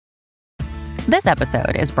This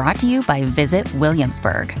episode is brought to you by Visit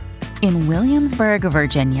Williamsburg. In Williamsburg,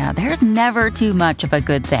 Virginia, there's never too much of a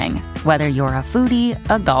good thing. Whether you're a foodie,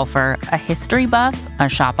 a golfer, a history buff, a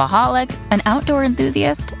shopaholic, an outdoor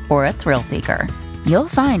enthusiast, or a thrill seeker, you'll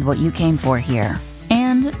find what you came for here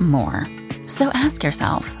and more. So ask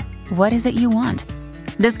yourself, what is it you want?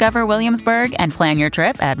 Discover Williamsburg and plan your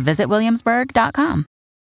trip at visitwilliamsburg.com.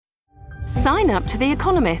 Sign up to The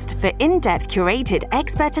Economist for in-depth curated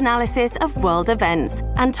expert analysis of world events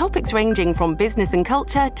and topics ranging from business and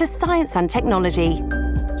culture to science and technology.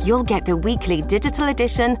 You'll get the weekly digital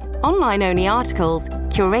edition, online-only articles,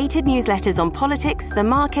 curated newsletters on politics, the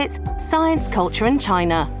markets, science, culture and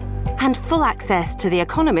China, and full access to The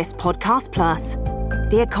Economist Podcast Plus.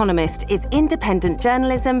 The Economist is independent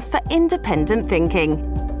journalism for independent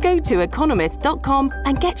thinking. Go to economist.com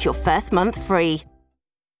and get your first month free.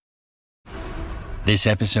 This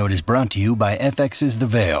episode is brought to you by FX's The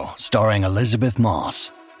Veil, starring Elizabeth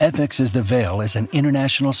Moss. FX's The Veil is an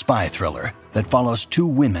international spy thriller that follows two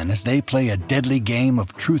women as they play a deadly game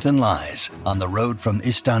of truth and lies on the road from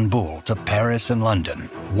Istanbul to Paris and London.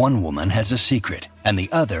 One woman has a secret, and the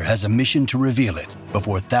other has a mission to reveal it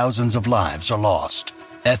before thousands of lives are lost.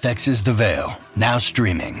 FX's The Veil, now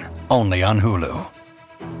streaming, only on Hulu.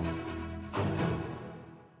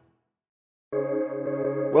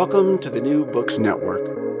 Welcome to the New Books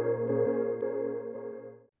Network.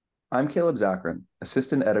 I'm Caleb Zachrin,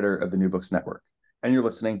 Assistant Editor of the New Books Network, and you're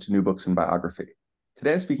listening to New Books in Biography.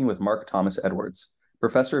 Today I'm speaking with Mark Thomas Edwards,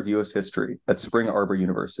 Professor of U.S. History at Spring Arbor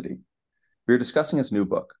University. We are discussing his new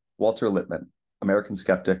book, Walter Lippmann, American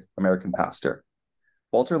Skeptic, American Pastor.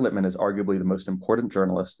 Walter Lippmann is arguably the most important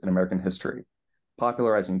journalist in American history,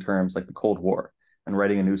 popularizing terms like the Cold War and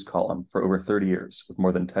writing a news column for over 30 years with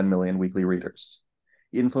more than 10 million weekly readers.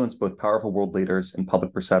 He influenced both powerful world leaders and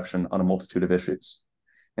public perception on a multitude of issues.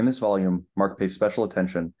 In this volume, Mark pays special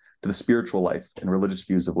attention to the spiritual life and religious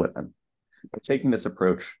views of Lippmann. By taking this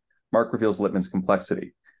approach, Mark reveals Lippmann's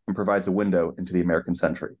complexity and provides a window into the American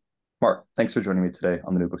century. Mark, thanks for joining me today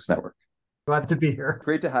on the New Books Network. Glad to be here.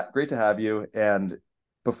 Great to have you. And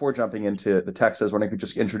before jumping into the text, I was wondering if you could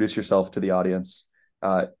just introduce yourself to the audience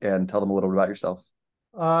and tell them a little bit about yourself.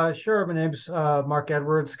 Sure. My name's Mark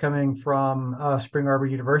Edwards, coming from Spring Arbor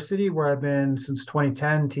University, where I've been since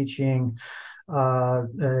 2010 teaching a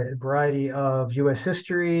variety of U.S.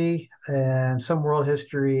 history and some world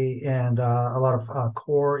history and a lot of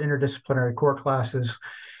core interdisciplinary core classes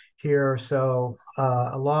here. So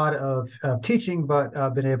a lot of teaching, but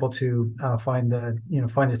I've been able to find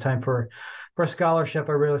the time for scholarship.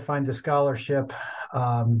 I really find the scholarship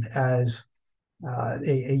as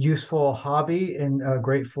a useful hobby and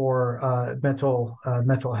great for mental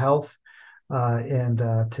health and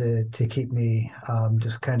to keep me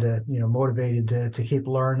just kind of motivated to keep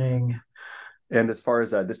learning. And as far as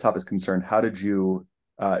this topic is concerned, how did you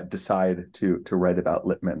decide to write about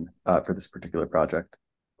Lippmann for this particular project?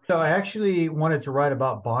 So I actually wanted to write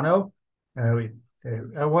about Bono. I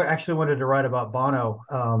actually wanted to write about Bono.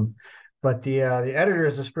 But the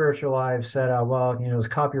editors of Spiritual Lives said, there's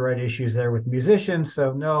copyright issues there with musicians,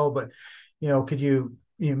 so no. But could you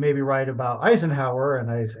maybe write about Eisenhower?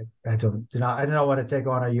 And I said, I do not want to take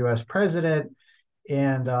on a U.S. president.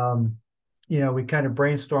 And we kind of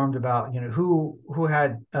brainstormed about who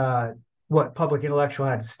had what public intellectual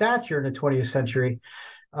had stature in the 20th century.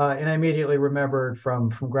 And I immediately remembered from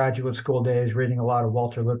graduate school days reading a lot of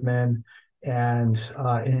Walter Lippmann and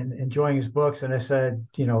enjoying his books. And I said,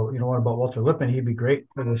 what about Walter Lippmann? He'd be great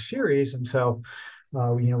for this series. And so,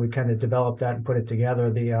 we kind of developed that and put it together.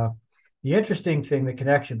 The interesting thing, the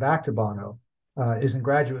connection back to Bono, is in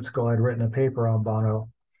graduate school, I'd written a paper on Bono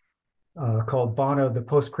called Bono, the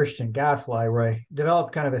Post-Christian Gadfly, where I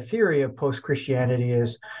developed kind of a theory of post-Christianity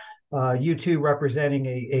as U2 representing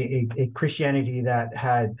a Christianity that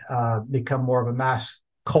had become more of a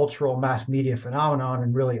cultural mass media phenomenon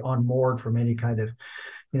and really unmoored from any kind of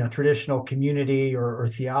traditional community or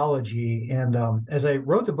theology. And as I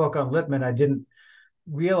wrote the book on Lippmann, I didn't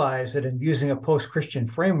realize that in using a post-Christian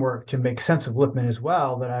framework to make sense of Lippmann as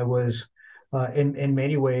well, that I was in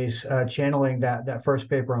many ways channeling that first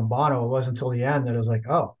paper on Bono. It wasn't until the end that I was like,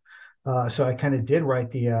 so I kind of did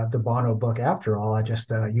write the Bono book after all. I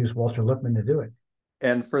just used Walter Lippmann to do it.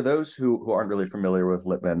 And for those who aren't really familiar with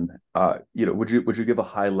Lippmann, would you give a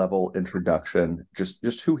high level introduction,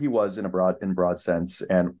 just who he was in broad sense,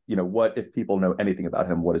 and what, if people know anything about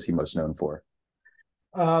him, what is he most known for?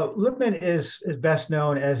 Lippmann is best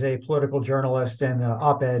known as a political journalist and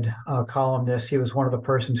op-ed columnist. He was one of the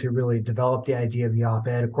persons who really developed the idea of the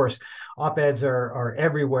op-ed. Of course, op-eds are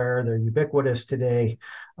everywhere. They're ubiquitous today.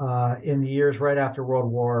 In the years right after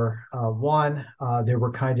World War One, they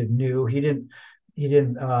were kind of new. He didn't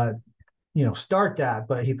start that,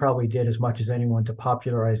 but he probably did as much as anyone to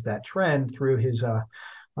popularize that trend through his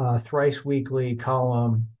thrice weekly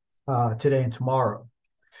column, Today and Tomorrow.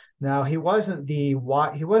 Now, he wasn't the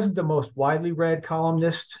most widely read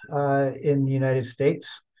columnist in the United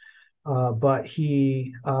States, but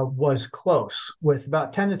he was close with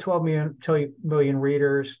about 10 to 12 million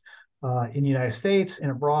readers in the United States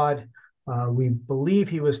and abroad. We believe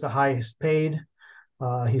he was the highest paid.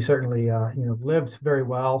 He certainly lived very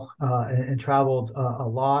well and traveled a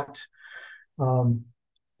lot. Um,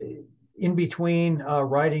 in between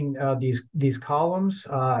writing these columns,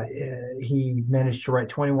 he managed to write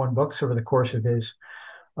 21 books over the course of his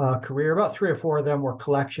career. About 3 or 4 of them were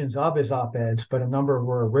collections of his op-eds, but a number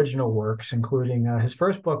were original works, including his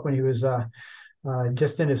first book when he was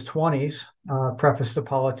just in his 20s, Preface to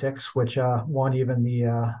Politics, which won even the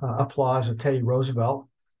applause of Teddy Roosevelt,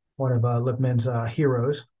 one of Lippmann's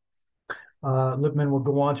heroes. Lippmann would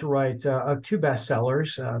go on to write 2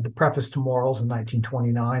 bestsellers, The Preface to Morals in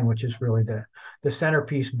 1929, which is really the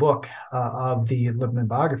centerpiece book of the Lippmann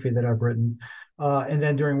biography that I've written. And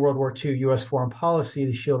then during World War II, U.S. Foreign Policy,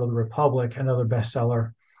 The Shield of the Republic, another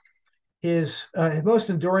bestseller. His most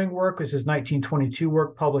enduring work was his 1922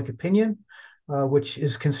 work, Public Opinion, which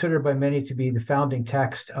is considered by many to be the founding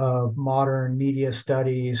text of modern media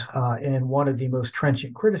studies and one of the most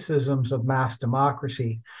trenchant criticisms of mass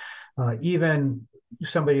democracy. Even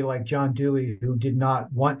somebody like John Dewey, who did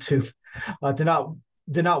not want to like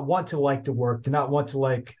the work, did not want to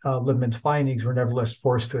like Lippmann's findings, were nevertheless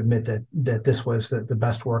forced to admit that this was the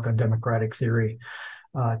best work on democratic theory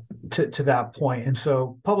to that point. And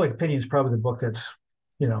so, Public Opinion is probably the book that's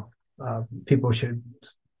people should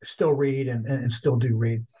still read and still do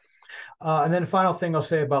read. And then the final thing I'll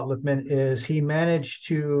say about Lippmann is he managed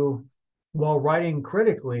to, while writing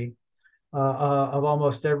critically of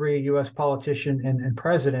almost every U.S. politician and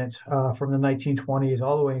president from the 1920s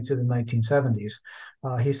all the way into the 1970s.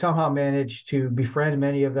 He somehow managed to befriend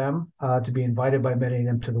many of them, to be invited by many of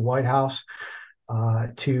them to the White House,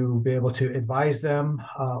 to be able to advise them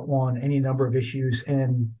on any number of issues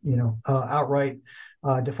and, outright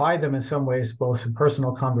defy them in some ways, both in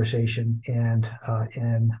personal conversation and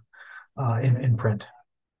in print.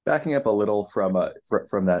 Backing up a little from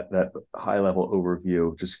that high level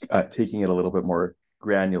overview, just taking it a little bit more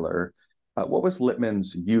granular. What was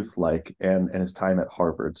Lippmann's youth like, and his time at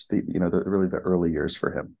Harvard? Really the early years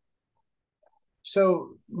for him.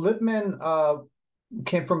 So Lippmann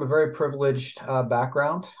came from a very privileged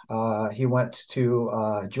background. He went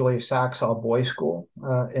to Julius Sachs All Boys School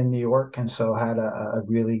in New York, and so had a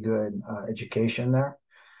really good education there.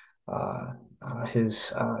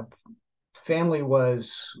 His family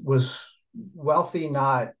was wealthy,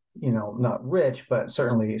 not rich, but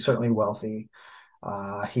certainly wealthy.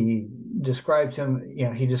 He described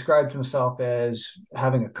himself as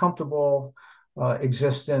having a comfortable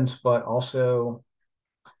existence, but also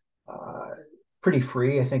pretty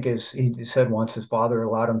free. I think, as he said once, his father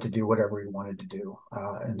allowed him to do whatever he wanted to do,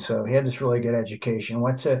 and so he had this really good education.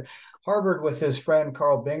 Went to Harvard with his friend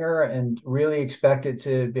Carl Binger, and really expected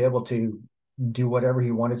to be able to do whatever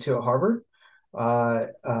he wanted to at Harvard.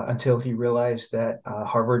 Until he realized that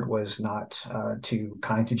Harvard was not too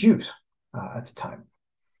kind to Jews at the time.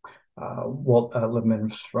 Walt Lippmann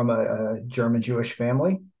was from a German Jewish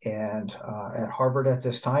family, and at Harvard at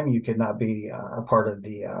this time, you could not be a part of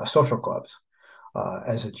the social clubs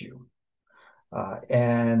as a Jew. That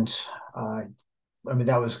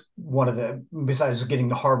was one of the, besides getting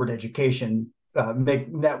the Harvard education,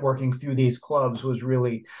 networking through these clubs was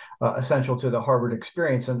really essential to the Harvard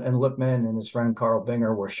experience, and Lippmann and his friend Carl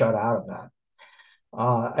Binger were shut out of that.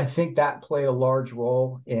 I think that played a large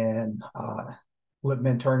role in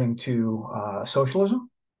Lippmann turning to socialism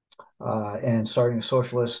and starting a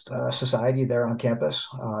socialist society there on campus,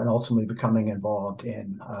 and ultimately becoming involved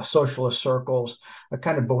in socialist circles, a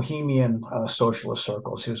kind of bohemian socialist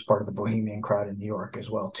circles. He was part of the bohemian crowd in New York as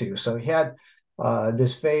well, too. So he had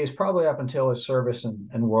this phase probably up until his service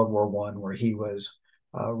in World War I, where he was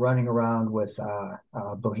running around with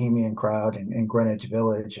a bohemian crowd in Greenwich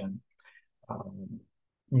Village, and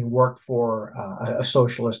he worked for a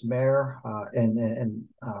socialist mayor in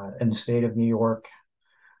the state of New York.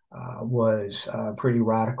 Was pretty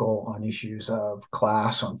radical on issues of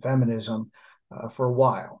class, on feminism for a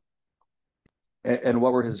while. And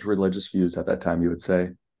what were his religious views at that time, you would say?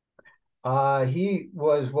 He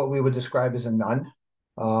was what we would describe as a nun.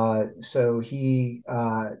 So he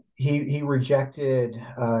rejected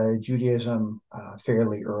Judaism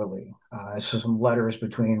fairly early. So some letters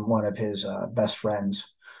between one of his best friends,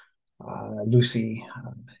 Lucy,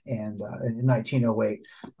 and in 1908,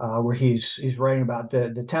 where he's writing about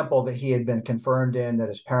the temple that he had been confirmed in, that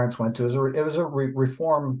his parents went to. It was a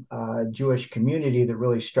Reform Jewish community that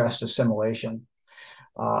really stressed assimilation.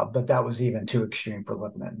 But that was even too extreme for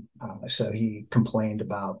Lippmann. So he complained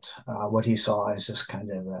about what he saw as this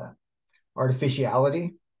kind of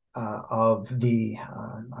artificiality of the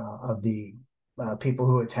people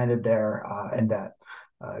who attended there, and that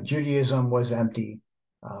Judaism was empty.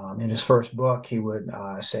 In his first book, he would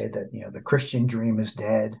say that the Christian dream is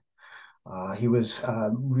dead. He was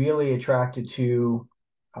really attracted to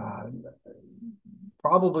uh,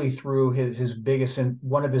 probably through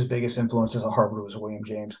one of his biggest influences at Harvard was William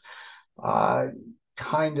James.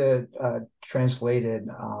 Kind of translated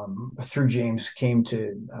through James, came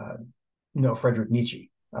to know Friedrich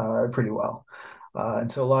Nietzsche pretty well.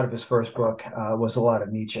 And so a lot of his first book was a lot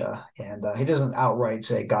of Nietzsche, and he doesn't outright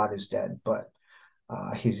say God is dead, but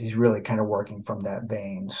he's really kind of working from that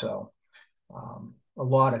vein. So a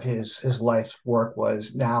lot of his life's work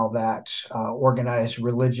was, now that organized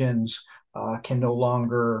religions can no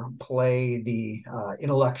longer play the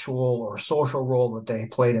intellectual or social role that they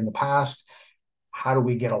played in the past. How do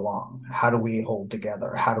we get along? How do we hold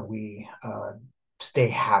together? How do we stay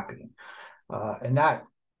happy? And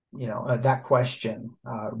that question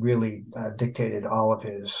really dictated all of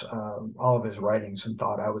his writings and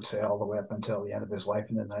thought, I would say, all the way up until the end of his life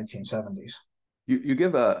in the 1970s. You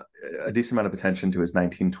give a decent amount of attention to his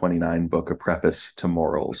 1929 book, A Preface to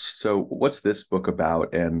Morals. So what's this book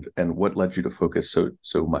about, and what led you to focus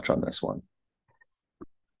so much on this one?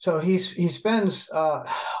 So he spends a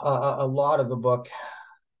lot of the book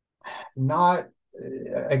not,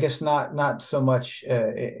 I guess, not so much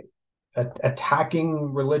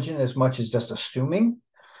attacking religion as much as just assuming.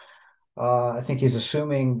 I think he's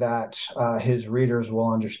assuming that his readers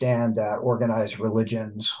will understand that organized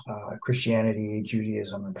religions, Christianity,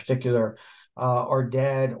 Judaism in particular, are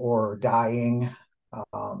dead or dying.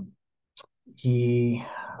 Um, he,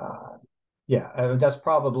 that's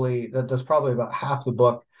probably about half the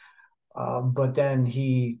book. But then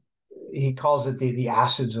he calls it the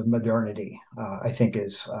acids of modernity. I think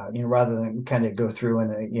is rather than kind of go through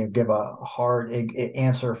and give a hard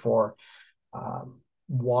answer for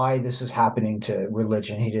why this is happening to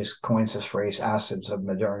religion. He just coins this phrase, acids of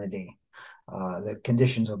modernity, the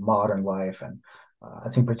conditions of modern life. And I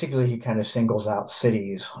think particularly he kind of singles out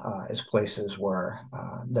cities as places where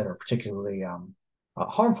that are particularly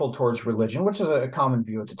harmful towards religion, which is a common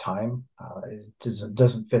view at the time. It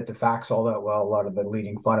doesn't fit the facts all that well. A lot of the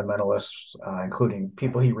leading fundamentalists, including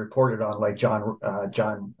people he reported on, like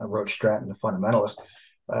John Roach Stratton, the fundamentalist,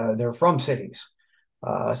 they're from cities.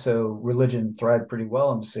 So religion thrived pretty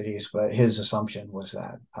well in cities, but his assumption was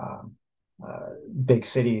that big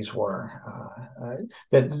cities were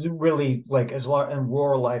that really, like, as long in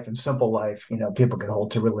rural life and simple life, people could hold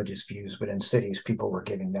to religious views, but in cities, people were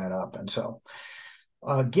giving that up. And so,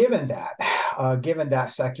 given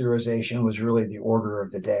that secularization was really the order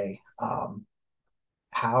of the day,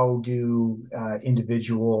 how do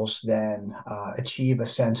individuals then achieve a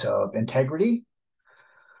sense of integrity?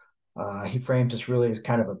 He frames this really as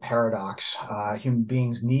kind of a paradox. Human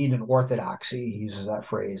beings need an orthodoxy. He uses that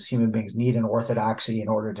phrase. Human beings need an orthodoxy in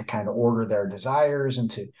order to kind of order their desires and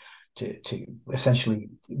to essentially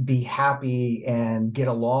be happy and get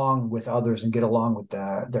along with others and get along with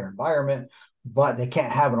their environment. But they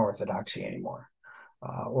can't have an orthodoxy anymore.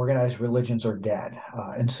 Organized religions are dead.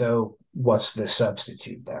 And so what's the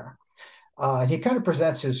substitute there? He kind of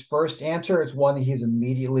presents his first answer as one that he's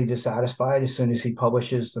immediately dissatisfied as soon as he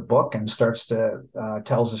publishes the book and starts to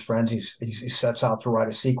tells his friends he sets out to write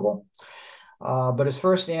a sequel. But his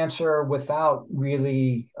first answer, without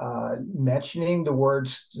really mentioning the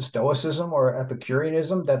words Stoicism or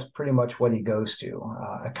Epicureanism, that's pretty much what he goes to.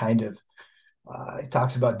 A kind of he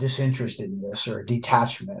talks about disinterestedness or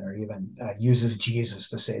detachment, or even uses Jesus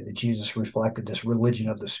to say that Jesus reflected this religion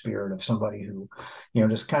of the spirit of somebody who,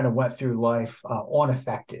 just kind of went through life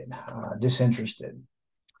unaffected, disinterested.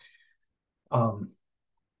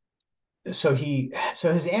 So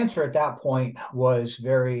his answer at that point was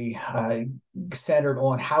very centered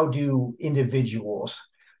on how do individuals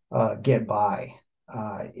get by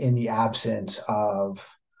in the absence of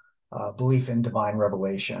belief in divine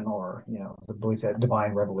revelation, or the belief that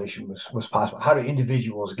divine revelation was possible. How do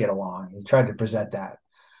individuals get along? He tried to present that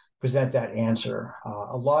answer.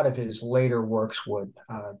 A lot of his later works would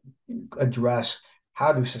address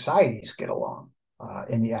how do societies get along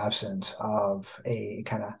in the absence of a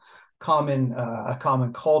kind of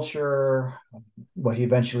common culture, what he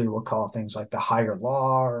eventually will call things like the higher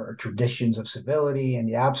law or traditions of civility. In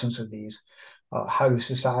the absence of these, how do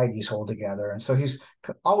societies hold together? And so he's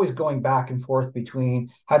always going back and forth between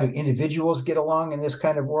how do individuals get along in this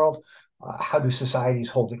kind of world, how do societies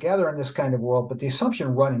hold together in this kind of world? But the assumption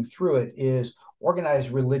running through it is organized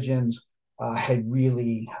religions had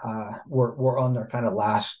really were on their kind of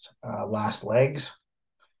last legs.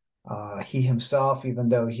 He himself, even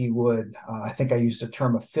though he would, I think I used the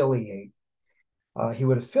term affiliate, he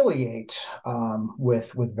would affiliate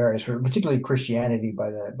with various, particularly Christianity, by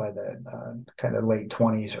the kind of late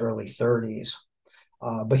 20s, early 30s.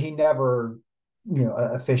 But he never,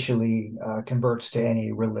 officially converts to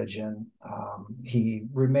any religion. He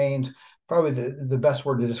remains, probably the best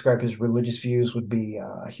word to describe his religious views would be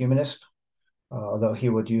humanist, although he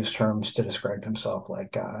would use terms to describe himself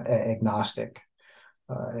like agnostic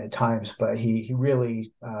at times, but he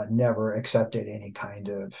really never accepted any kind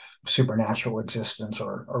of supernatural existence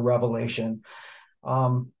or revelation.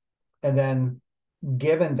 And then,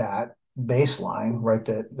 given that baseline, right,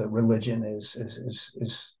 that the religion is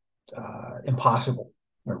impossible,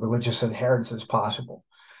 or religious adherence is possible.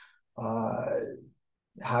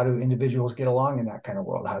 How do individuals get along in that kind of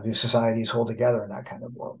world? How do societies hold together in that kind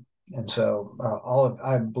of world? And so,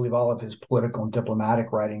 I believe all of his political and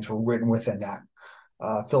diplomatic writings were written within that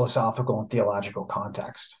philosophical and theological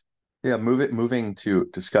context. Yeah, moving to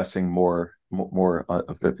discussing more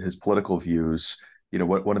of his political views.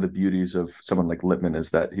 One of the beauties of someone like Lippmann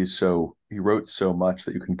is that he wrote so much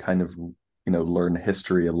that you can kind of learn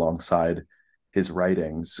history alongside his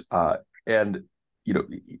writings. And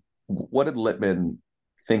what did Lippmann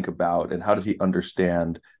think about, and how did he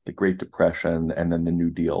understand the Great Depression and then the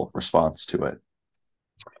New Deal response to it?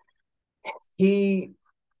 He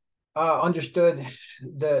understood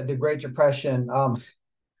the Great Depression.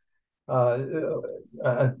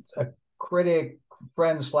 A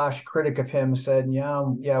friend/critic of him said,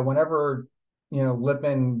 whenever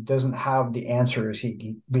Lippmann doesn't have the answers,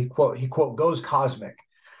 he quote goes cosmic.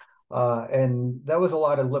 And that was a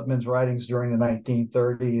lot of Lippmann's writings during the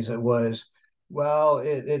 1930s. It was,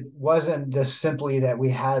 it wasn't just simply that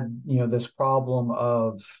we had this problem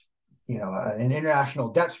of an international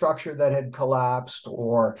debt structure that had collapsed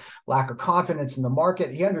or lack of confidence in the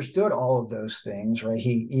market. He understood all of those things, right?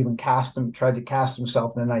 He even tried to cast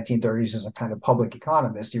himself in the 1930s as a kind of public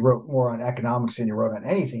economist. He wrote more on economics than he wrote on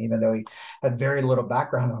anything, even though he had very little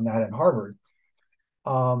background on that at Harvard.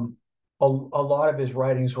 A lot of his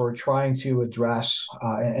writings were trying to address,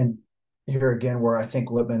 and here again, where I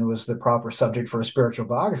think Lippmann was the proper subject for a spiritual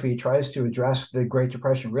biography, he tries to address the Great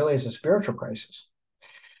Depression really as a spiritual crisis.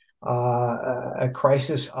 A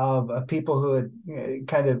crisis of people who had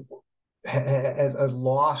kind of had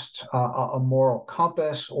lost a moral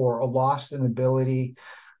compass or lost an ability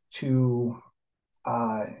to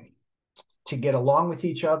get along with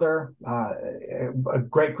each other. A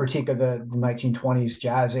great critique of the 1920s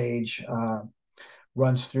jazz age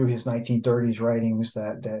runs through his 1930s writings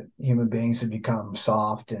that human beings had become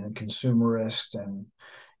soft and consumerist and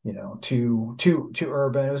too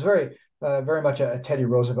urban. It was very much a Teddy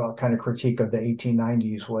Roosevelt kind of critique of the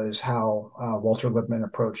 1890s was how Walter Lippmann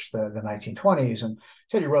approached the 1920s. And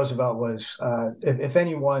Teddy Roosevelt was, if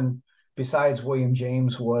anyone besides William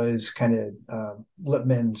James was kind of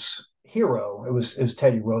Lippmann's hero, it was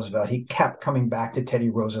Teddy Roosevelt. He kept coming back to Teddy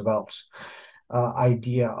Roosevelt's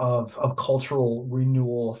idea of cultural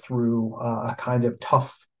renewal through a kind of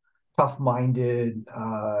tough-minded,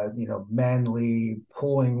 manly,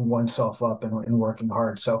 pulling oneself up and working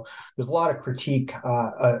hard. So there's a lot of critique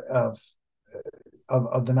of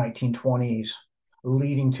the 1920s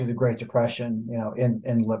leading to the Great Depression,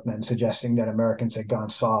 in Lippmann, suggesting that Americans had gone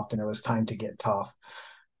soft and it was time to get tough.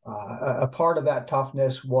 A part of that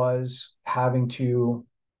toughness was having to,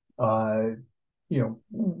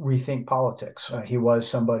 rethink politics. He was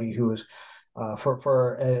somebody who was,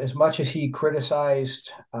 for as much as he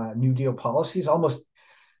criticized New Deal policies, almost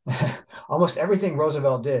everything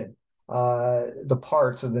Roosevelt did, the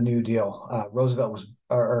parts of the New Deal,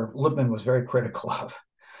 Lippmann was very critical of.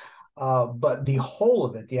 But the whole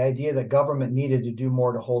of it, the idea that government needed to do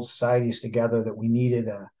more to hold societies together, that we needed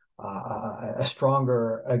a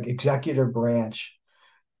stronger executive branch,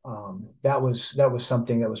 that was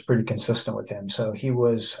something that was pretty consistent with him. So he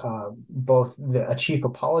was both a chief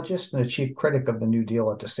apologist and a chief critic of the New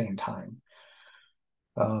Deal at the same time.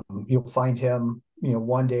 You'll find him,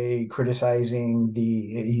 one day criticizing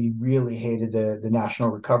he really hated the National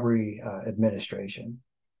Recovery Administration.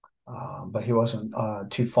 but he wasn't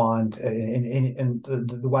too fond in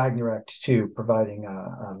the Wagner Act too, providing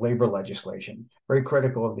labor legislation. Very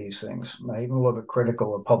critical of these things, even a little bit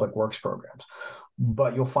critical of public works programs.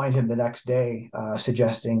 But you'll find him the next day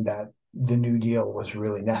suggesting that the New Deal was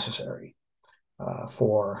really necessary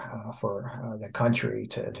for the country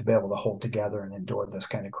to be able to hold together and endure this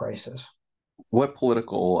kind of crisis. What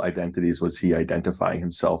political identities was he identifying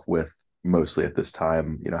himself with mostly at this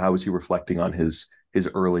time? How was he reflecting on his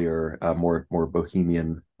earlier, more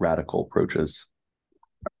bohemian radical approaches?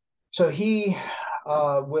 So he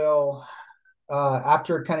will,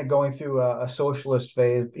 after kind of going through a socialist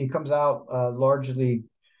phase, he comes out largely.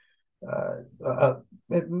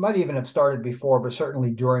 It might even have started before, but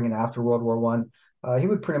certainly during and after World War One, he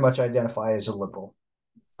would pretty much identify as a liberal.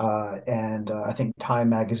 And I think Time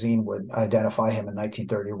magazine would identify him in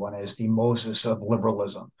 1931 as the Moses of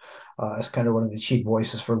liberalism, as kind of one of the chief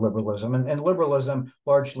voices for liberalism. And liberalism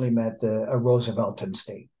largely meant a Rooseveltian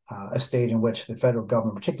state, a state in which the federal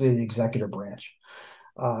government, particularly the executive branch,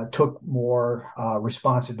 took more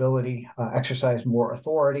responsibility, exercised more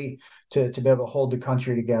authority to be able to hold the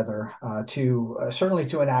country together, to certainly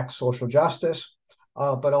to enact social justice,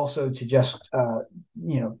 but also to just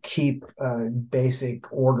keep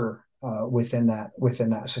basic order within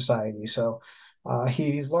that society. So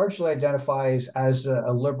he largely identifies as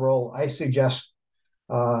a liberal. I suggest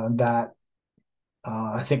that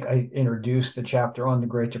I think I introduced the chapter on the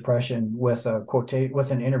Great Depression with a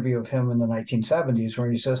with an interview of him in the 1970s,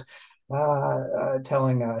 where he says,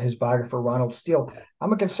 telling his biographer Ronald Steele,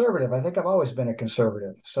 "I'm a conservative. I think I've always been a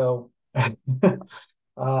conservative." So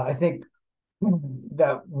I think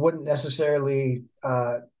that wouldn't necessarily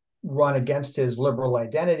run against his liberal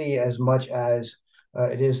identity as much as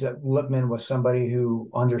it is that Lippmann was somebody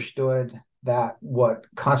who understood that what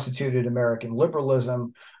constituted American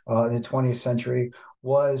liberalism in the 20th century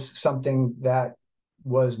was something that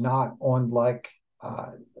was not unlike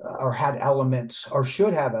or had elements or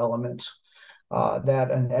should have elements that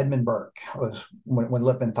an Edmund Burke was. When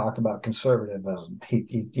Lippmann talked about conservatism,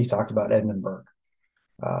 he talked about Edmund Burke.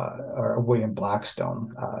 Or William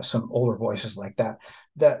Blackstone, some older voices like that.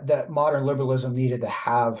 That modern liberalism needed to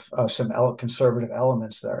have some conservative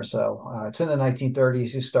elements there. So it's in the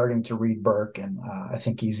 1930s. He's starting to read Burke, and I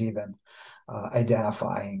think he's even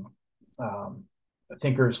identifying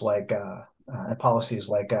thinkers like and policies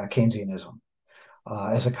like Keynesianism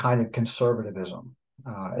as a kind of conservatism,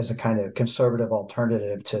 as a kind of conservative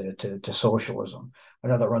alternative to socialism. I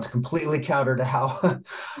know that runs completely counter to how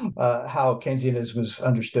how Keynesianism is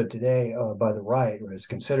understood today by the right, or is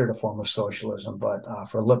considered a form of socialism. But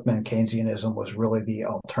for Lippmann, Keynesianism was really the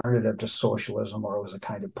alternative to socialism, or it was a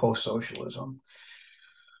kind of post-socialism.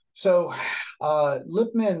 So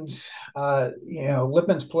Lippmann's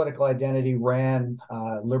political identity ran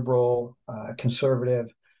liberal, conservative.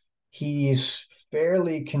 He's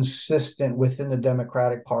fairly consistent within the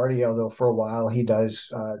Democratic Party, although for a while he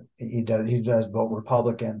does vote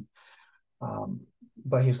Republican,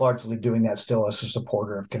 but he's largely doing that still as a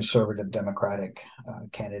supporter of conservative Democratic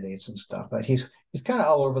candidates and stuff. But he's kind of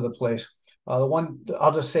all over the place. The one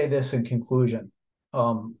I'll just say this in conclusion,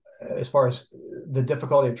 as far as the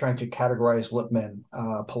difficulty of trying to categorize Lippmann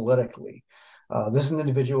politically. This is an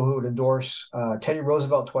individual who would endorse Teddy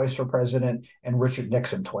Roosevelt twice for president and Richard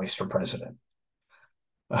Nixon twice for president.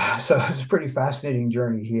 So it's a pretty fascinating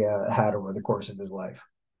journey he had over the course of his life.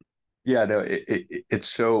 Yeah, no,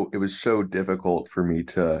 it was so difficult for me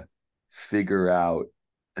to figure out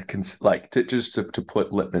to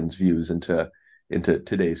put Lippmann's views into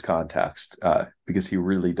today's context, because he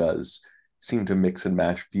really does seem to mix and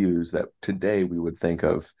match views that today we would think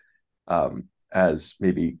of as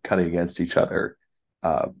maybe cutting against each other.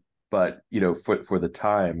 But for the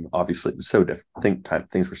time, obviously it was so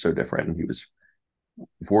different. Things were so different, and he was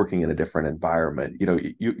working in a different environment.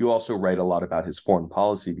 You also write a lot about his foreign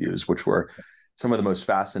policy views, which were some of the most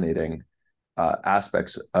fascinating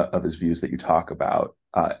aspects of his views that you talk about,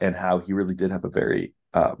 and how he really did have a very,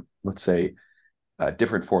 let's say,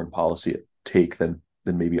 different foreign policy take than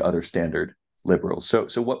maybe other standard liberals. So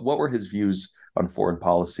what were his views on foreign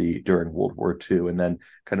policy during World War II, and then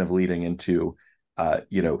kind of leading into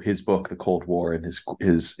his book, The Cold War, and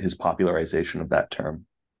his popularization of that term?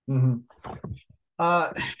 Mm-hmm.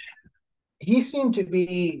 He seemed to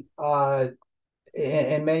be,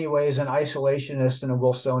 in many ways, an isolationist and a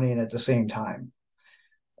Wilsonian at the same time.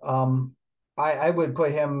 I would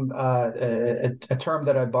put him a term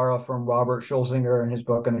that I borrow from Robert Schulzinger in his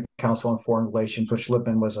book on the Council on Foreign Relations, which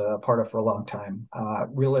Lippmann was a part of for a long time.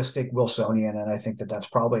 Realistic Wilsonian, and I think that's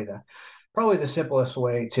probably the simplest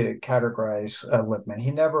way to categorize Lippmann.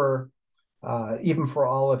 He never even for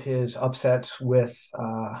all of his upsets with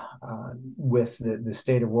the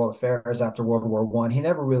state of world affairs after World War I, he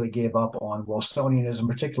never really gave up on Wilsonianism,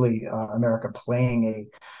 particularly America playing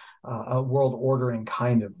a world ordering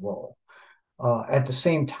kind of role. At the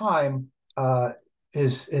same time,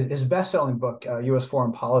 his best-selling book, U.S.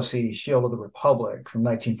 Foreign Policy: Shield of the Republic, from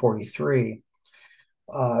 1943,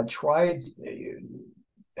 tried.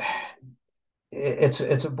 It's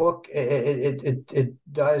a book. It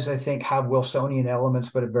does, I think, have Wilsonian elements,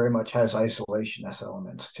 but it very much has isolationist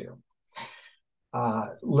elements too.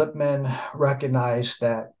 Lippmann recognized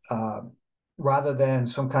that rather than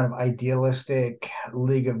some kind of idealistic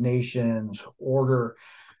League of Nations order,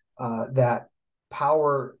 that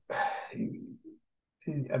power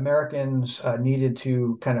Americans needed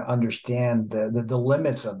to kind of understand the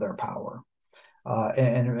limits of their power.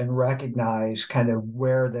 And recognize kind of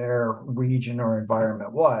where their region or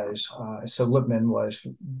environment was. So Lippmann was,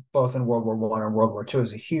 both in World War I and World War II,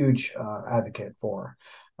 is a huge advocate for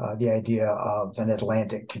the idea of an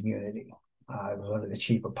Atlantic community. I was one of the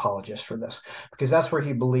chief apologists for this, because that's where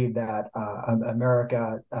he believed that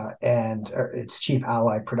America and its chief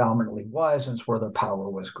ally predominantly was, and it's where their power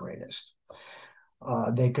was greatest.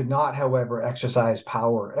 They could not, however, exercise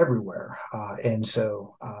power everywhere. And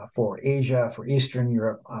so for Asia, for Eastern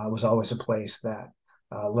Europe, was always a place that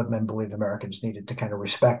Lippmann believed Americans needed to kind of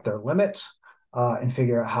respect their limits and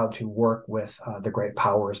figure out how to work with the great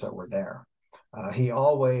powers that were there. He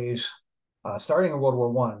always, starting in World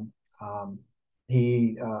War I,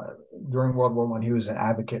 during World War I, he was an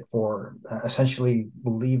advocate for essentially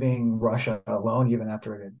leaving Russia alone, even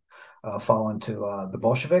after it had fallen to the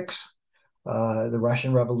Bolsheviks. The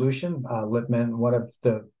Russian Revolution. Lippmann, one of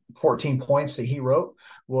the 14 points that he wrote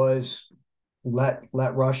was let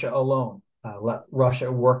Russia alone. Let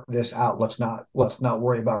Russia work this out. Let's not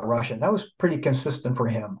worry about Russia. And that was pretty consistent for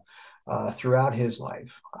him throughout his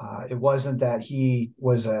life. It wasn't that he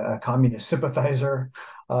was a communist sympathizer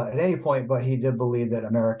at any point, but he did believe that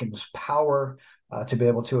Americans' power to be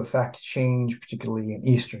able to affect change, particularly in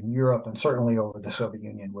Eastern Europe and certainly over the Soviet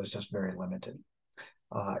Union, was just very limited.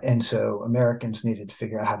 And so Americans needed to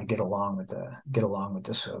figure out how to get along with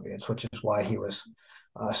the Soviets, which is why he was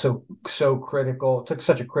so critical, took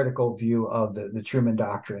such a critical view of the Truman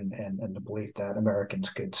Doctrine and the belief that Americans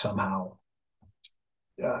could somehow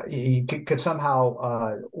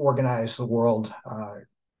organize the world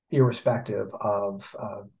irrespective of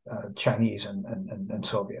Chinese and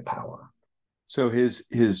Soviet power. So his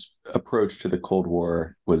approach to the Cold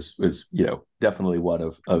War was definitely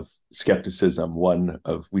one of skepticism, one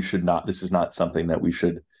of this is not something that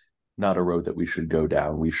not a road that we should go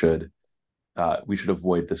down. We should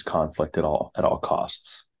avoid this conflict at all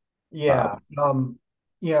costs. Yeah.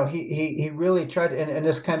 He really tried, and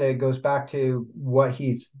this kind of goes back to what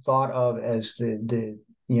he thought of as the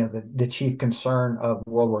chief concern of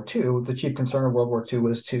World War II. The chief concern of World War II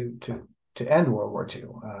was to end World War II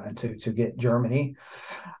and to get Germany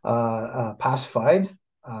pacified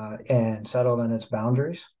and settled in its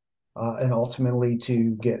boundaries, and ultimately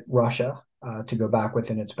to get Russia to go back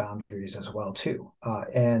within its boundaries as well too.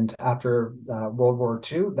 And after World War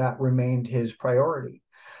II, that remained his priority.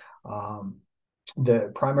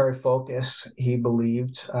 The primary focus, he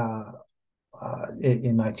believed,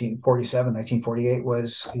 in 1947, 1948,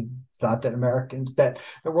 was he thought that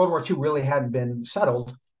World War II really hadn't been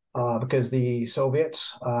settled because the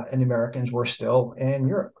Soviets and the Americans were still in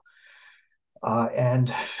Europe.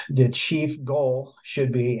 And the chief goal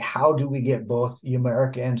should be, how do we get both the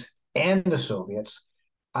Americans and the Soviets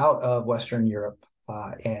out of Western Europe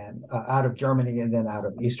and out of Germany, and then out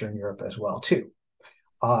of Eastern Europe as well too.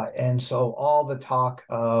 And so all the talk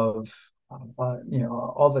of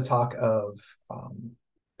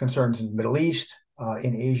concerns in the Middle East,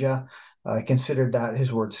 in Asia, considered that,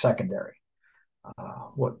 his word, secondary.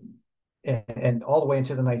 And all the way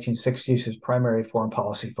into the 1960s, his primary foreign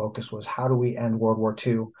policy focus was, how do we end World War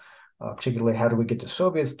II? Particularly, how do we get the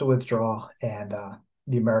Soviets to withdraw and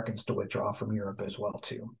the Americans to withdraw from Europe as well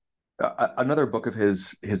too? Another book of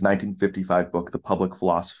his 1955 book, The Public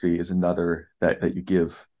Philosophy, is another that you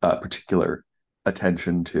give particular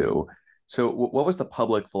attention to. So what was the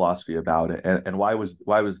public philosophy about it, and why was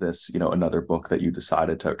this another book that you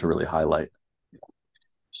decided to really highlight?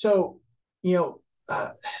 So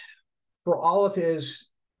for all of his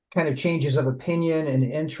kind of changes of opinion and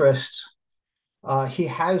interests, he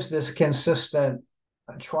has this consistent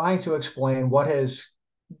trying to explain what has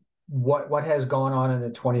gone on in the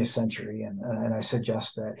 20th century, and I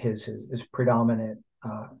suggest that his predominant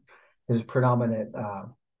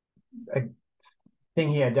thing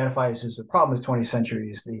he identifies as the problem of the 20th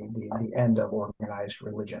century is the end of organized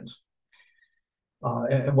religions.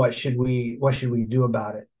 and what should we do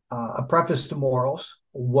about it? A preface to morals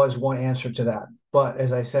was one answer to that, but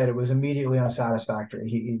as I said, it was immediately unsatisfactory.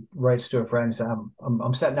 He writes to a friend, said,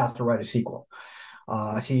 I'm setting out to write a sequel.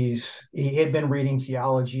 He had been reading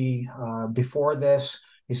theology before this.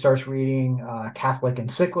 He starts reading Catholic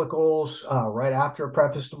encyclicals right after a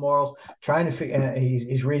preface to morals, trying to figure.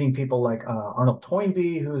 He's reading people like Arnold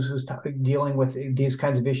Toynbee, who's dealing with these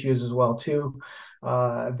kinds of issues as well too.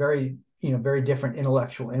 Very different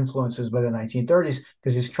intellectual influences by the 1930s,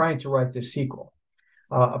 because he's trying to write this sequel.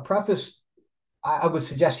 A preface, I would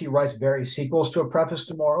suggest he writes various sequels to a preface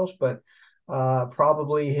to morals, but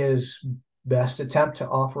probably his best attempt to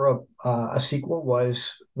offer a sequel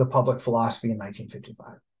was The Public Philosophy in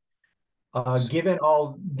 1955. Given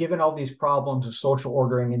all these problems of social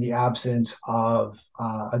ordering in the absence of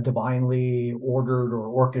a divinely ordered or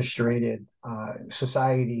orchestrated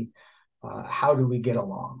society, how do we get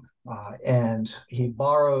along? And he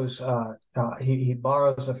borrows a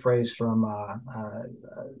phrase from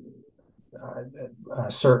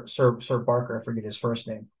Sir Barker, I forget his first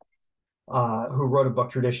name, who wrote a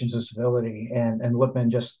book, Traditions of Civility, and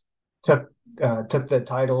Lippmann just took the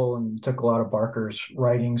title and took a lot of Barker's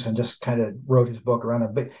writings and just kind of wrote his book around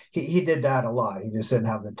it. But he did that a lot. He just didn't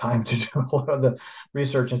have the time to do a lot of the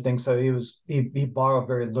research and things. So he borrowed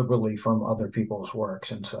very liberally from other people's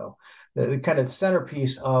works. And so the kind of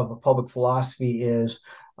centerpiece of public philosophy is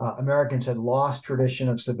Americans had lost tradition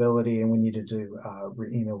of civility, and we needed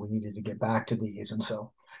to get back to these. And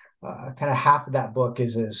so kind of half of that book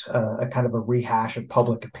is a kind of a rehash of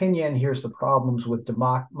public opinion. Here's the problems with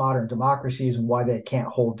modern democracies and why they can't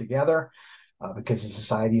hold together, because the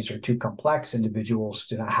societies are too complex. Individuals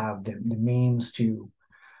do not have the means to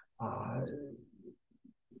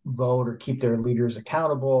vote or keep their leaders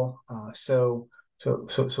accountable. So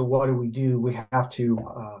what do? We have to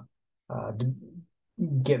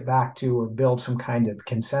get back to or build some kind of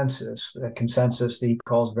consensus. A consensus that he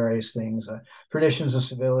calls various things. Traditions of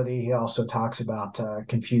civility. He also talks about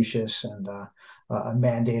Confucius and a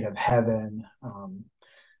mandate of heaven.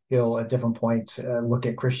 He'll at different points look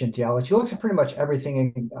at Christian theology. He looks at pretty much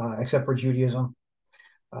everything except for Judaism.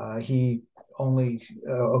 He only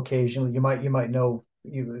occasionally, you might know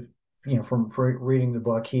from reading the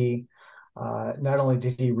book, he not only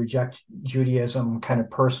did he reject Judaism kind of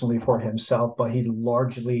personally for himself, but he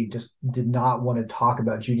largely just did not want to talk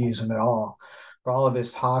about Judaism at all. For all of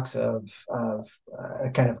his talks of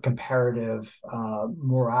kind of comparative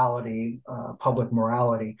morality, public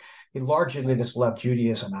morality, he largely just left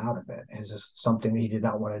Judaism out of it. It's just something that he did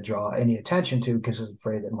not want to draw any attention to, because he was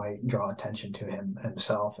afraid it might draw attention to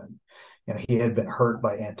himself. And he had been hurt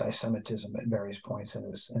by anti-Semitism at various points in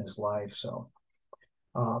his life. So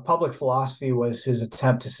public philosophy was his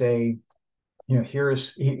attempt to say,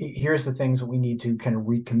 here's the things that we need to kind of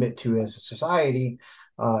recommit to as a society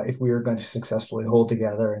if we are going to successfully hold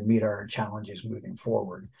together and meet our challenges moving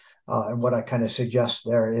forward. And what I kind of suggest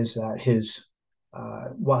there is that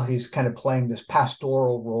while he's kind of playing this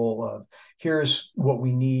pastoral role of here's what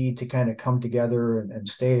we need to kind of come together and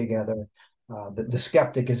stay together, the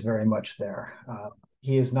skeptic is very much there.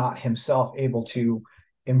 He is not himself able to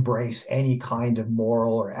embrace any kind of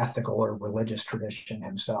moral or ethical or religious tradition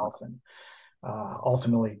himself, and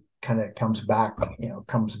ultimately kind of comes back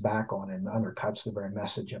on and undercuts the very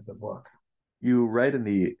message of the book. You write in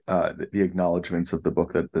the acknowledgments of the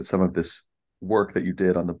book that some of this work that you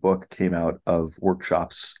did on the book came out of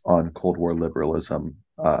workshops on Cold War liberalism,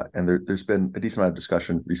 and there's been a decent amount of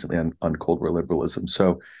discussion recently on Cold War liberalism.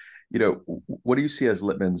 So, what do you see as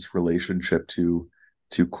Lippmann's relationship to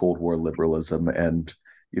Cold War liberalism, and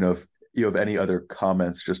if you have any other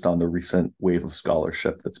comments just on the recent wave of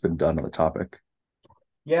scholarship that's been done on the topic?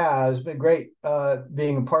 Yeah, it's been great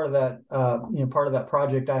being a part of that. Part of that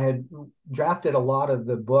project. I had drafted a lot of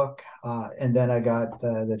the book, and then I got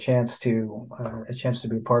the chance to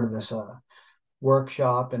be part of this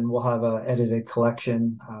workshop, and we'll have an edited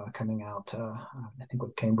collection coming out. I think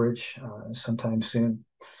with Cambridge sometime soon.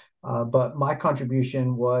 But my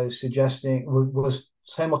contribution was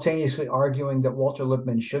simultaneously arguing that Walter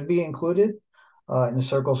Lippmann should be included in the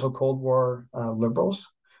circles of Cold War liberals,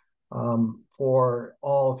 for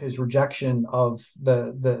all of his rejection of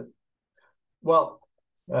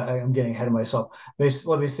I'm getting ahead of myself.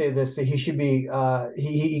 Let me say this: that he should be.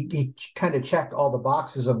 He kind of checked all the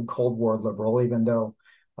boxes of a Cold War liberal, even though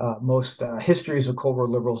most histories of Cold War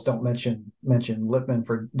liberals don't mention Lippmann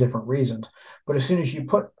for different reasons. But as soon as you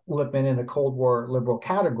put Lippmann in the Cold War liberal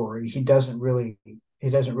category, he doesn't really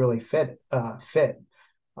fit.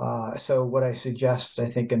 So what I suggest, I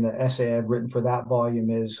think, in the essay I've written for that volume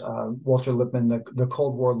is Walter Lippmann, the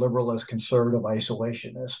Cold War liberal as conservative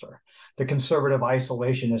isolationist, or the conservative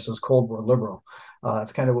isolationist as Cold War liberal.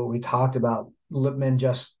 It's kind of what we talked about. Lippmann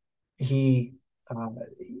just he uh,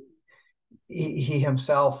 he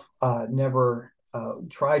himself never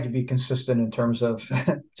tried to be consistent in terms of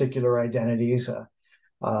particular identities.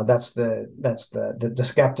 That's the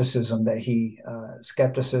skepticism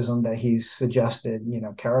that he suggested,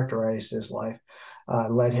 characterized his life,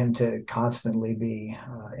 led him to constantly be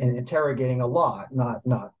interrogating a lot,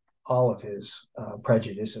 not all of his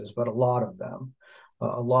prejudices, but a lot of them,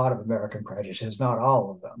 a lot of American prejudices, not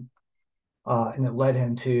all of them. And it led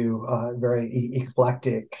him to very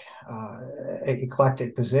eclectic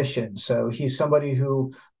positions. So he's somebody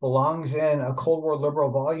who belongs in a Cold War liberal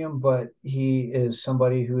volume, but he is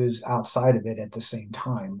somebody who is outside of it at the same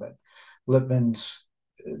time. But Lippmann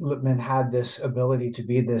had this ability to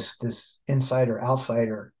be this insider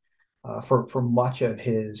outsider for much of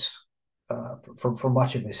his for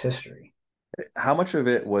much of his history. How much of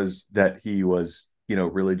it was that he was,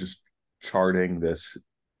 really just charting this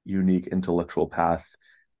unique intellectual path,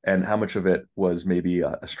 and how much of it was maybe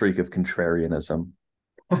a streak of contrarianism?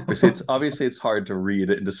 It's hard to read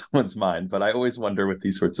into someone's mind, but I always wonder with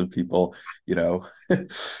these sorts of people, you know.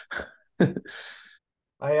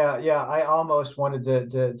 I almost wanted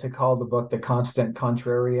to call the book The Constant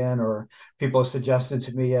Contrarian, or people suggested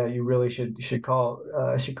to me, yeah, you really should call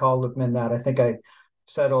Lippmann that. I think I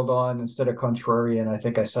settled on, instead of contrarian, I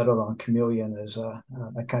think I settled on chameleon as a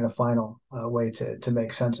kind of final way to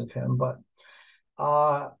make sense of him. But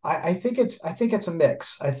I think it's a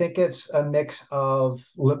mix. I think it's a mix of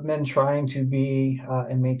Lippmann trying to be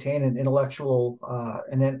and maintain an intellectual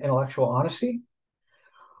honesty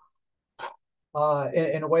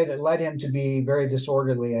in a way that led him to be very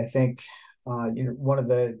disorderly. I think one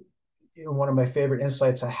of my favorite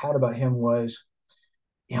insights I had about him was,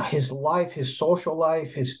 his life, his social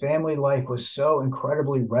life, his family life was so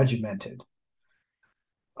incredibly regimented.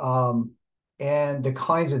 And the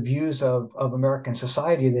kinds of views of American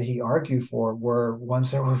society that he argued for were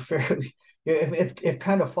ones that were fairly, if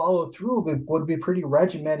kind of followed through, would be pretty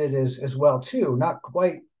regimented as well too. Not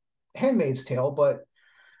quite Handmaid's Tale, but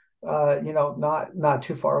not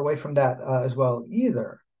too far away from that as well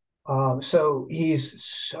either. So he's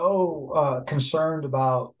so concerned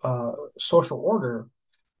about social order,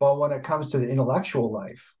 but when it comes to the intellectual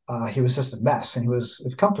life, he was just a mess, and he was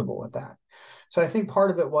comfortable with that. So I think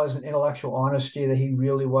part of it was an intellectual honesty, that he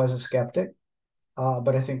really was a skeptic.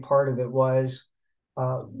 But I think part of it was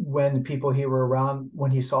when the people he were around,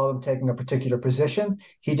 when he saw them taking a particular position,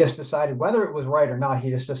 he just decided, whether it was right or not, he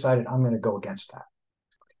just decided, I'm going to go against that.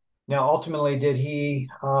 Now, ultimately, did he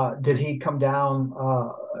come down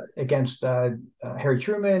against Harry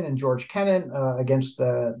Truman and George Kennan, against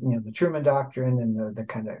the Truman Doctrine and the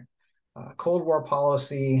kind of Cold War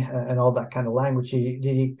policy and all that kind of language?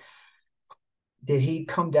 Did he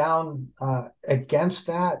come down against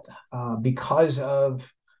that because of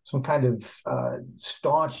some kind of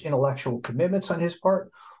staunch intellectual commitments on his part,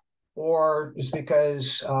 or is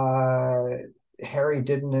because Harry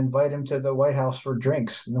didn't invite him to the White House for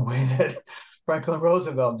drinks in the way that Franklin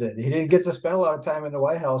Roosevelt did? He didn't get to spend a lot of time in the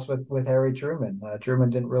White House with Harry Truman. Truman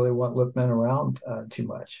didn't really want Lippmann around too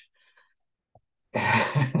much.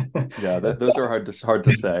 Yeah, those are hard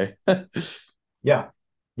to say. Yeah.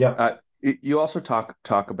 You also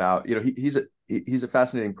talk about, he's a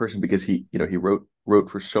fascinating person because he wrote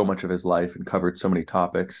for so much of his life and covered so many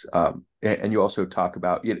topics. And you also talk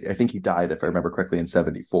about, I think he died, if I remember correctly, in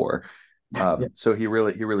 1974. So he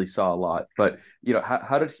really saw a lot. But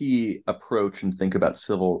how did he approach and think about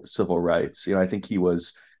civil rights? I think he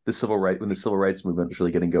was when the civil rights movement was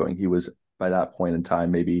really getting going. He was, by that point in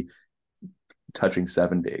time, maybe touching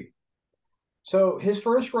 70. So his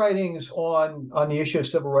first writings on the issue of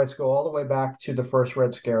civil rights go all the way back to the first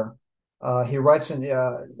Red Scare. He writes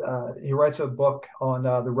a book on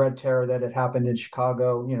the Red Terror that had happened in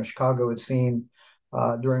Chicago. Chicago had seen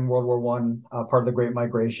during World War One, part of the Great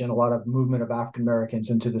Migration, a lot of movement of African Americans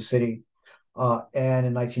into the city. And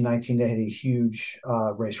in 1919, they had a huge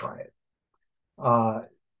race riot.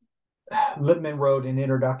 Lippmann wrote an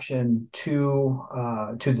introduction to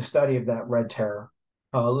the study of that Red Terror.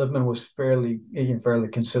 Lippmann was fairly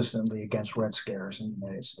consistently against Red Scares in the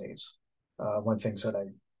United States. One of the things that I,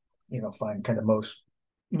 find kind of most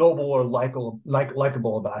noble or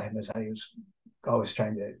likable about him is how he was always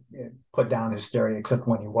trying to put down hysteria, except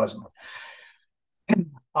when he wasn't.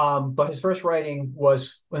 But his first writing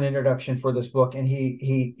was an introduction for this book, and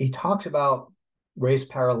he talks about race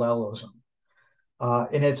parallelism.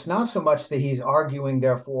 And it's not so much that he's arguing,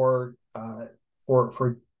 therefore,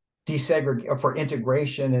 for desegregation, for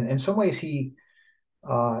integration. And in some ways, he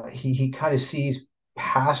kind of sees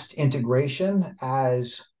past integration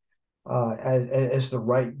as the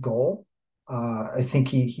right goal. I think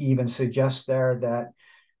he even suggests there that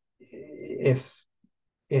if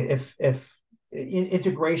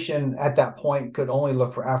integration at that point could only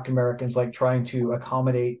look for African Americans like trying to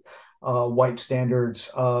accommodate white standards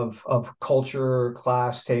of culture,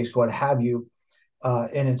 class, taste, what have you,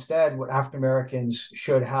 and instead, what African Americans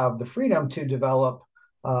should have the freedom to develop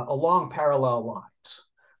along parallel lines,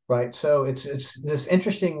 right? So it's this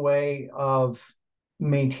interesting way of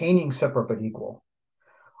maintaining separate but equal,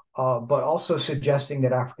 but also suggesting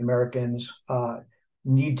that African Americans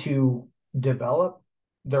need to develop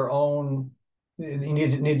their own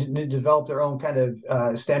need to develop their own kind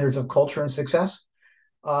of standards of culture and success,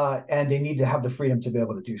 and they need to have the freedom to be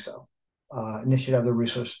able to do so, and they should have the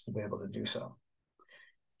resources to be able to do so.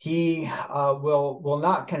 He will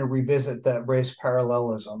not kind of revisit that race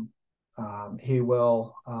parallelism. He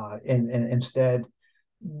will instead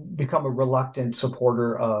become a reluctant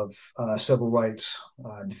supporter of civil rights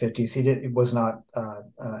in the 50s. He was not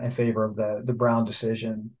in favor of the Brown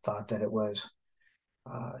decision, thought that it was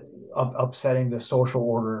upsetting the social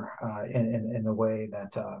order in a way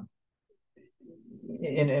that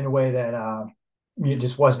it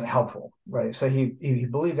just wasn't helpful, right? So he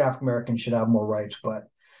believed African Americans should have more rights, but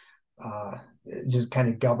just kind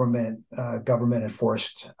of government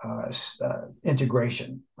enforced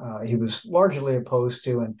integration. He was largely opposed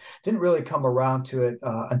to, and didn't really come around to it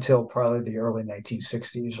until probably the early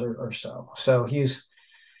 1960s or so. So he's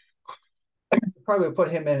probably put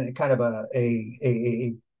him in kind of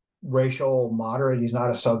a racial moderate. He's not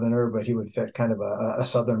a Southerner, but he would fit kind of a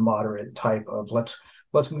Southern moderate type of let's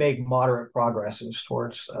make moderate progresses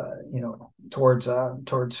towards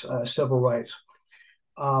civil rights.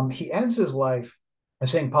 He ends his life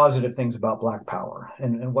saying positive things about Black power.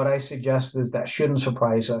 And what I suggest is that shouldn't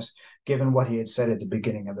surprise us, given what he had said at the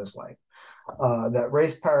beginning of his life. That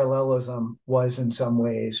race parallelism was in some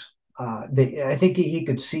ways, I think he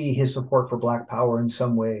could see his support for Black power in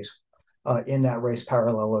some ways in that race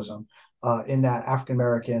parallelism, in that African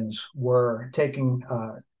Americans were taking,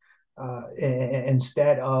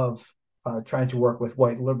 instead of trying to work with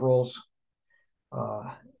white liberals,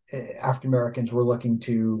 African Americans were looking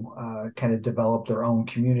to kind of develop their own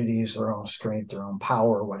communities, their own strength, their own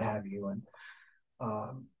power, what have you. And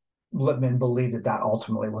Lippmann believed that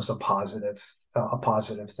ultimately was a positive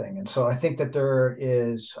thing. And so I think that there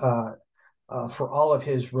is, for all of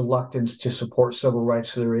his reluctance to support civil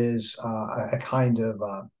rights, there is a kind of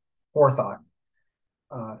forethought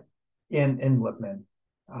in Lippmann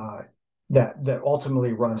that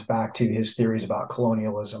ultimately runs back to his theories about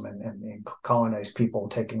colonialism and colonized people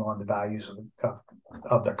taking on the values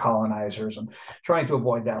of their colonizers and trying to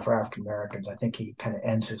avoid that for African Americans. I think he kind of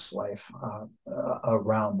ends his life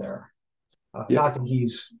around there. Not that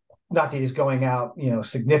he's going out,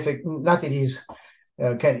 significant. Not that he's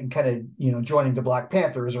kind of joining the Black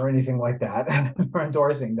Panthers or anything like that or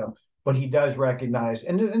endorsing them, but he does recognize,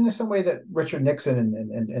 and in some way that Richard Nixon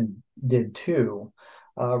and did too.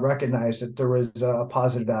 Recognized that there was a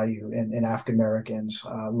positive value in African Americans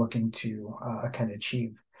looking to kind of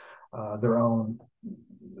achieve their own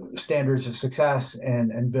standards of success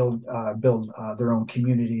and build their own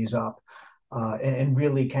communities up and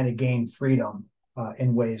really kind of gain freedom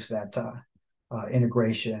in ways that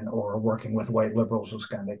integration or working with white liberals was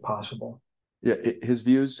going to make possible. Yeah, his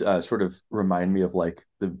views sort of remind me of like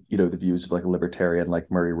the views of like a libertarian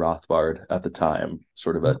like Murray Rothbard at the time,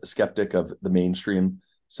 sort of a skeptic of the mainstream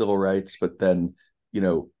civil rights, but then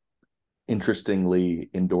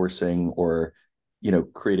interestingly endorsing or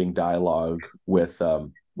creating dialogue with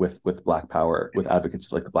Black Power, with advocates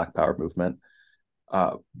of like the Black Power movement.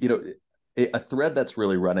 A thread that's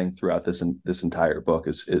really running throughout this entire book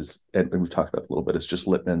is and we've talked about it a little bit, is just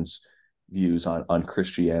Lippmann's views on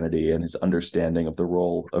Christianity and his understanding of the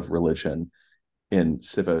role of religion in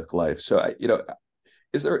civic life. So,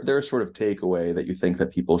 is there a sort of takeaway that you think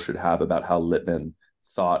that people should have about how Lippmann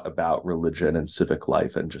thought about religion and civic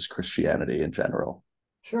life and just Christianity in general?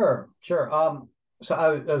 Sure. So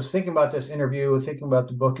I was thinking about this interview, thinking about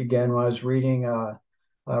the book again when I was reading an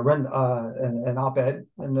op-ed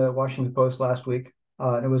in the Washington Post last week.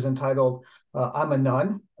 And it was entitled, "I'm a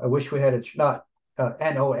Nun. I wish we had a not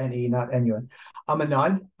None, not Nun. I'm a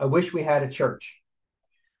nun. I wish we had a church."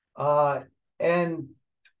 And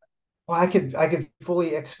I could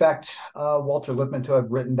fully expect Walter Lippmann to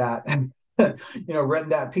have written that, written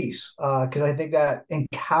that piece, because I think that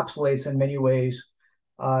encapsulates in many ways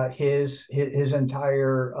his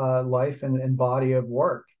entire life and body of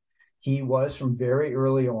work. He was from very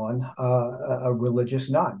early on a religious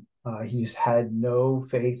nun. He's had no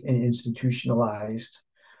faith in institutionalized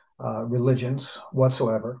religions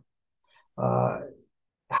whatsoever.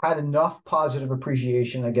 Had enough positive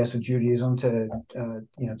appreciation, I guess, of Judaism to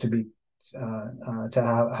to be to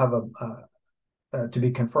have a to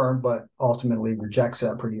be confirmed, but ultimately rejects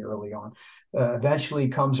that pretty early on. Eventually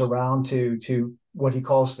comes around to what he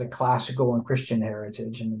calls the classical and Christian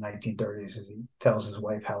heritage in the 1930s, as he tells his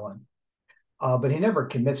wife Helen. But he never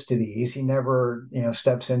commits to these. He never,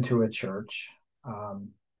 steps into a church.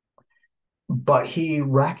 But he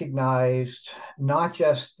recognized not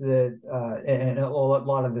just that, and a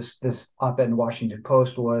lot of this op-ed in Washington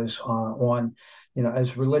Post was on,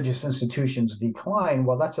 as religious institutions decline.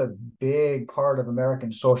 Well, that's a big part of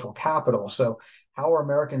American social capital. So how are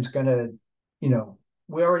Americans going to,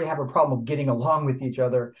 we already have a problem of getting along with each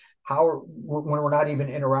other. When we're not even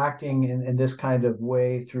interacting in this kind of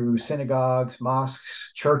way through synagogues,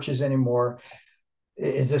 mosques, churches anymore?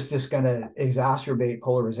 Is this just going to exacerbate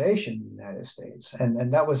polarization in the United States?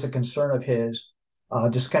 And that was a concern of his,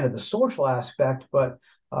 just kind of the social aspect. But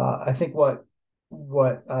I think what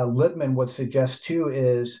Lippmann would suggest too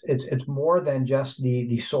is it's more than just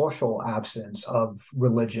the social absence of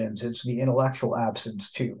religions; it's the intellectual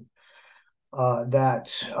absence too. That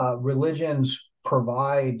religions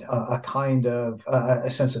provide a kind of a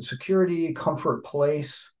sense of security, comfort,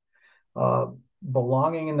 place.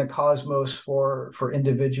 Belonging in the cosmos for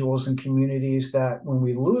individuals and communities, that when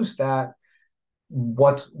we lose that,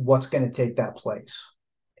 what's going to take that place?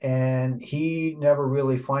 And he never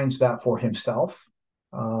really finds that for himself.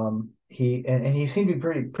 He seemed to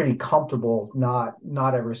be pretty comfortable not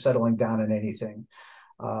ever settling down in anything.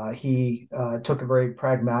 He took a very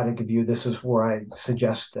pragmatic view. This is where I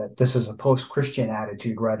suggest that this is a post-Christian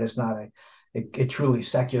attitude, right? It's not a truly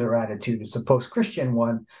secular attitude. It's a post-Christian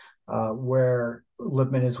one. Where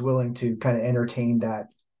Lippmann is willing to kind of entertain that,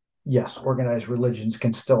 yes, organized religions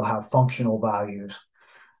can still have functional values,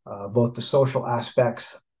 both the social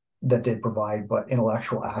aspects that they provide, but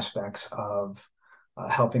intellectual aspects of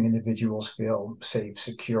helping individuals feel safe,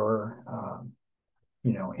 secure,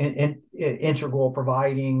 integral,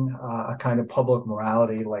 providing a kind of public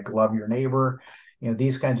morality like love your neighbor,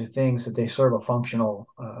 these kinds of things that they serve a functional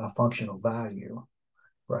value,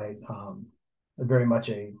 right?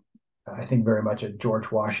 I think very much a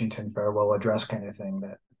George Washington farewell address kind of thing,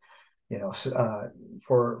 that,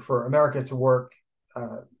 for America to work,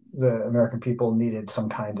 the American people needed some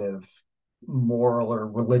kind of moral or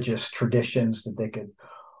religious traditions that they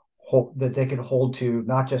could hold to,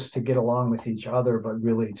 not just to get along with each other, but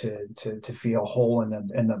really to feel whole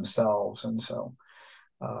in themselves. And so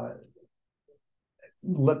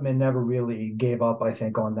Lippmann never really gave up, I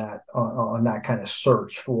think, on that kind of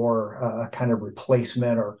search for a kind of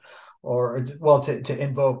replacement or to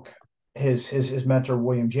invoke his mentor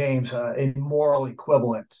William James, a moral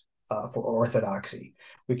equivalent for orthodoxy.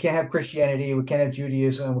 We can't have Christianity, we can't have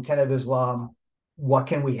Judaism, we can't have Islam. What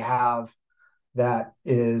can we have that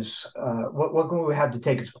is what can we have to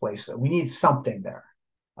take its place? We need something there.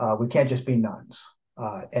 We can't just be nuns.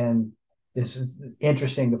 And this is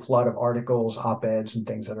interesting, the flood of articles, op-eds, and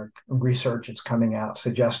things that are research that's coming out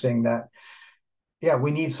suggesting that, yeah, we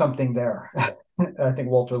need something there. I think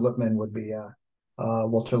Walter Lippmann would be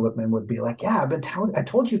like, yeah, I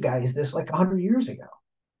told you guys this like 100 years ago.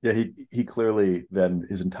 Yeah, he clearly then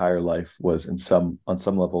his entire life was on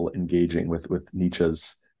some level engaging with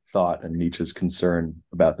Nietzsche's thought and Nietzsche's concern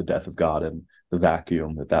about the death of God and the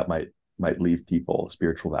vacuum that might leave people, a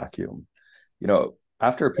spiritual vacuum.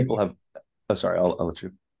 After people have, oh, sorry, I'll let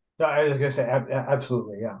you. No, I was going to say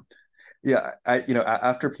absolutely, yeah. Yeah,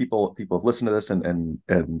 after people have listened to this and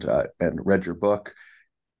read your book,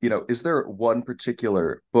 is there one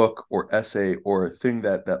particular book or essay or thing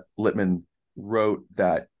that Lippmann wrote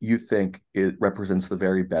that you think it represents the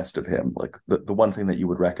very best of him, like the one thing that you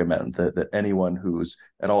would recommend that anyone who's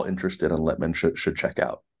at all interested in Lippmann should check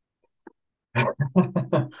out?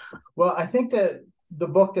 Well, I think that the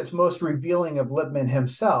book that's most revealing of Lippmann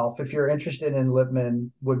himself, if you're interested in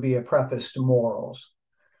Lippmann, would be A Preface to Morals.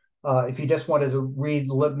 If you just wanted to read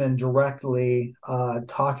Lippmann directly,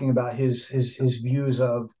 talking about his views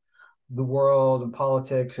of the world and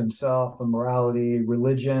politics and self and morality,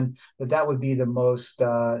 religion, that would be the most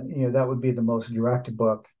direct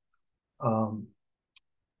book.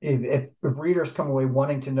 If readers come away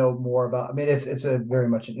wanting to know more about, I mean, it's a very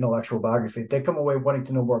much an intellectual biography. If they come away wanting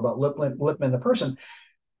to know more about Lippmann the person,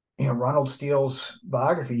 Ronald Steele's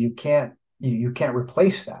biography, you can't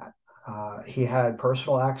replace that. He had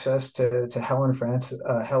personal access to Helen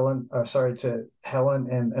to Helen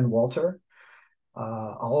and Walter,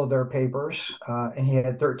 all of their papers, and he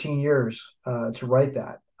had 13 years to write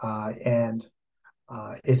that. And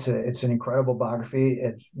it's an incredible biography.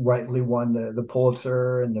 It rightly won the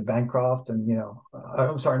Pulitzer and the Bancroft, and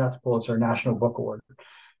I'm sorry, not the Pulitzer, National Book Award.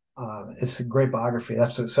 It's a great biography.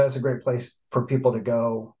 So that's a great place for people to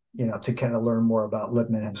go, to kind of learn more about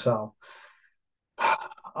Lippmann himself.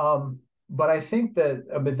 But I think that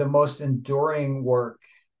the most enduring work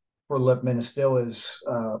for Lippmann still is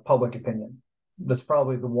Public Opinion. That's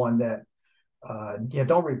probably the one that,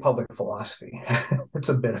 don't read Public Philosophy. It's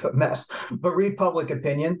a bit of a mess, but read Public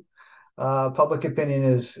Opinion. Public Opinion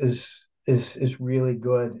is really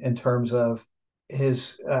good in terms of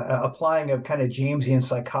his applying of kind of Jamesian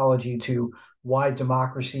psychology to why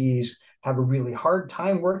democracies have a really hard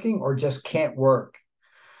time working or just can't work.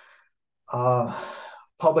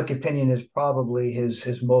 Public Opinion is probably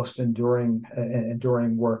his most enduring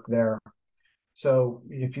work there. So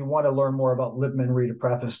if you want to learn more about Lippmann, read A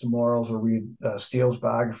Preface to Morals or read Steele's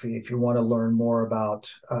biography. If you want to learn more about,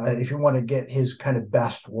 if you want to get his kind of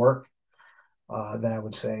best work, then I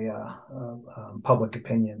would say Public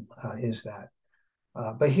Opinion is that.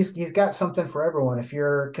 But he's got something for everyone. If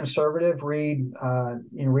you're conservative, read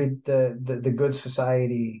the Good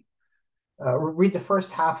Society. Read the first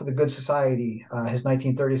half of The Good Society, his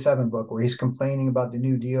 1937 book, where he's complaining about the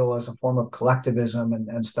New Deal as a form of collectivism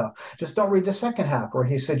and stuff. Just don't read the second half, where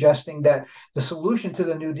he's suggesting that the solution to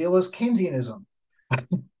the New Deal is Keynesianism.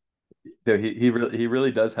 He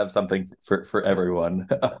really does have something for everyone.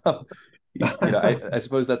 I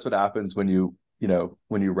suppose that's what happens when you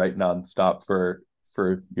write nonstop for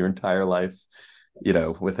your entire life,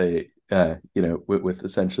 with a with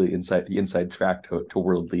essentially the inside track to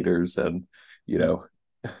world leaders, and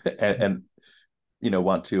and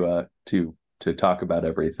want to talk about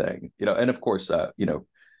everything, and of course,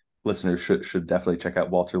 listeners should definitely check out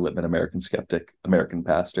Walter Lippmann, American Skeptic, American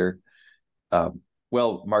Pastor.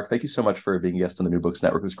 Well, Mark, thank you so much for being a guest on the New Books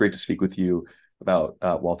Network. It was great to speak with you about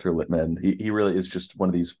Walter Lippmann. He really is just one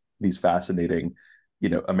of these fascinating,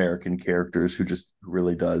 American characters who just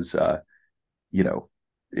really does,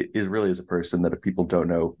 is a person that if people don't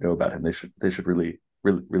know about him, they should really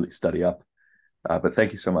study up. But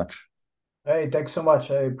thank you so much. Hey, thanks so much.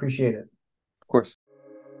 I appreciate it. Of course.